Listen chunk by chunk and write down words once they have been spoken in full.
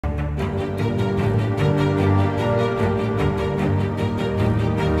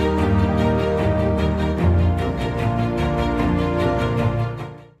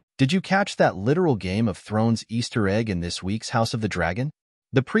Did you catch that literal Game of Thrones Easter egg in this week's House of the Dragon?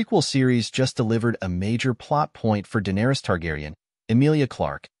 The prequel series just delivered a major plot point for Daenerys Targaryen, Emilia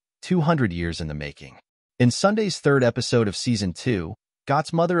Clarke, 200 years in the making. In Sunday's third episode of Season 2,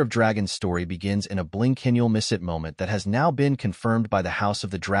 Got's Mother of Dragons story begins in a blink-and-you'll-miss-it moment that has now been confirmed by the House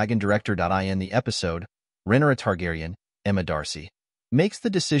of the Dragon director. In the episode, Rhaenyra Targaryen, Emma Darcy, makes the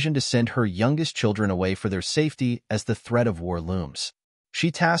decision to send her youngest children away for their safety as the threat of war looms. She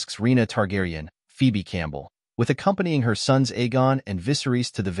tasks Rhaena Targaryen, Phoebe Campbell, with accompanying her sons Aegon and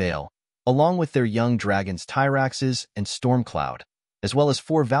Viserys to the Vale, along with their young dragons Tyraxes and Stormcloud, as well as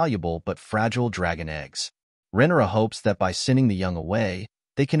 4 valuable but fragile dragon eggs. Rhaenyra hopes that by sending the young away,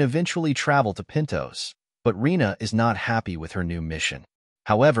 they can eventually travel to Pentos, but Rhaena is not happy with her new mission.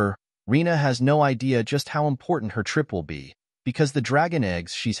 However, Rhaena has no idea just how important her trip will be, because the dragon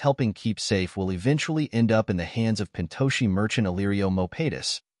eggs she's helping keep safe will eventually end up in the hands of Pentoshi merchant Illyrio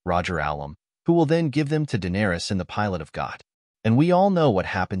Mopatis, Roger Allam, who will then give them to Daenerys in the pilot of God. And we all know what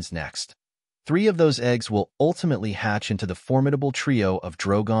happens next. 3 of those eggs will ultimately hatch into the formidable trio of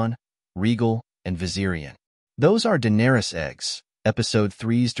Drogon, Rhaegal, and Viserion. Those are Daenerys eggs, Episode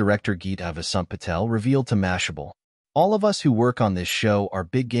 3's director Geeta Vasant Patel revealed to Mashable. All of us who work on this show are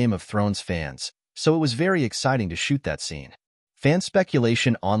big Game of Thrones fans, so it was very exciting to shoot that scene. Fan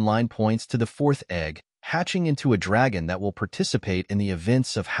speculation online points to the 4th egg hatching into a dragon that will participate in the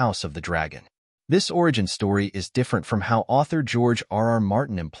events of House of the Dragon. This origin story is different from how author George R.R.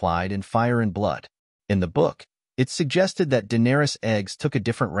 Martin implied in Fire and Blood. In the book, it's suggested that Daenerys' eggs took a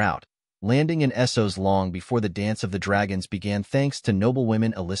different route, landing in Essos long before the Dance of the Dragons began thanks to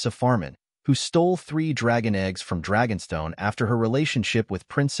noblewoman Alyssa Farman, who stole 3 dragon eggs from Dragonstone after her relationship with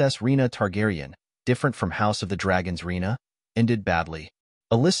Princess Rhaena Targaryen, different from House of the Dragons Rhaena, ended badly.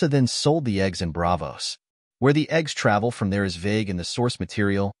 Alyssa then sold the eggs in Braavos. Where the eggs travel from there is vague in the source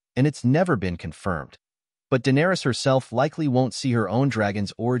material, and it's never been confirmed. But Daenerys herself likely won't see her own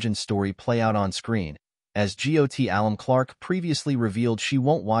dragon's origin story play out on screen, as GOT Allam Clarke previously revealed she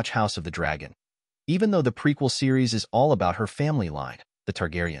won't watch House of the Dragon, even though the prequel series is all about her family line, the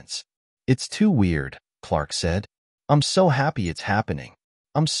Targaryens. "It's too weird," Clarke said. "I'm so happy it's happening.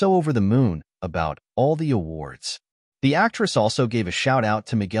 I'm so over the moon about all the awards." The actress also gave a shout-out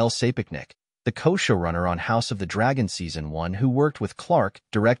to Miguel Sapochnik, the co-showrunner on House of the Dragon Season 1 who worked with Clarke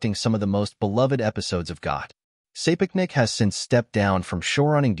directing some of the most beloved episodes of GOT. Sapochnik has since stepped down from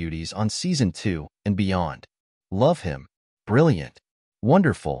showrunning duties on Season 2 and beyond. "Love him. Brilliant.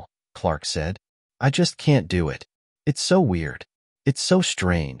 Wonderful," Clarke said. "I just can't do it. It's so weird. It's so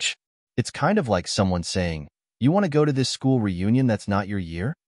strange. It's kind of like someone saying, 'You want to go to this school reunion that's not your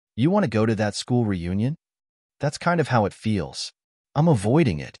year? You want to go to that school reunion?' That's kind of how it feels. I'm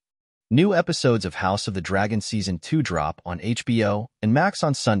avoiding it." New episodes of House of the Dragon Season 2 drop on HBO and Max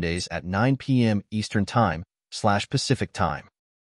on Sundays at 9 p.m. Eastern Time/Pacific Time.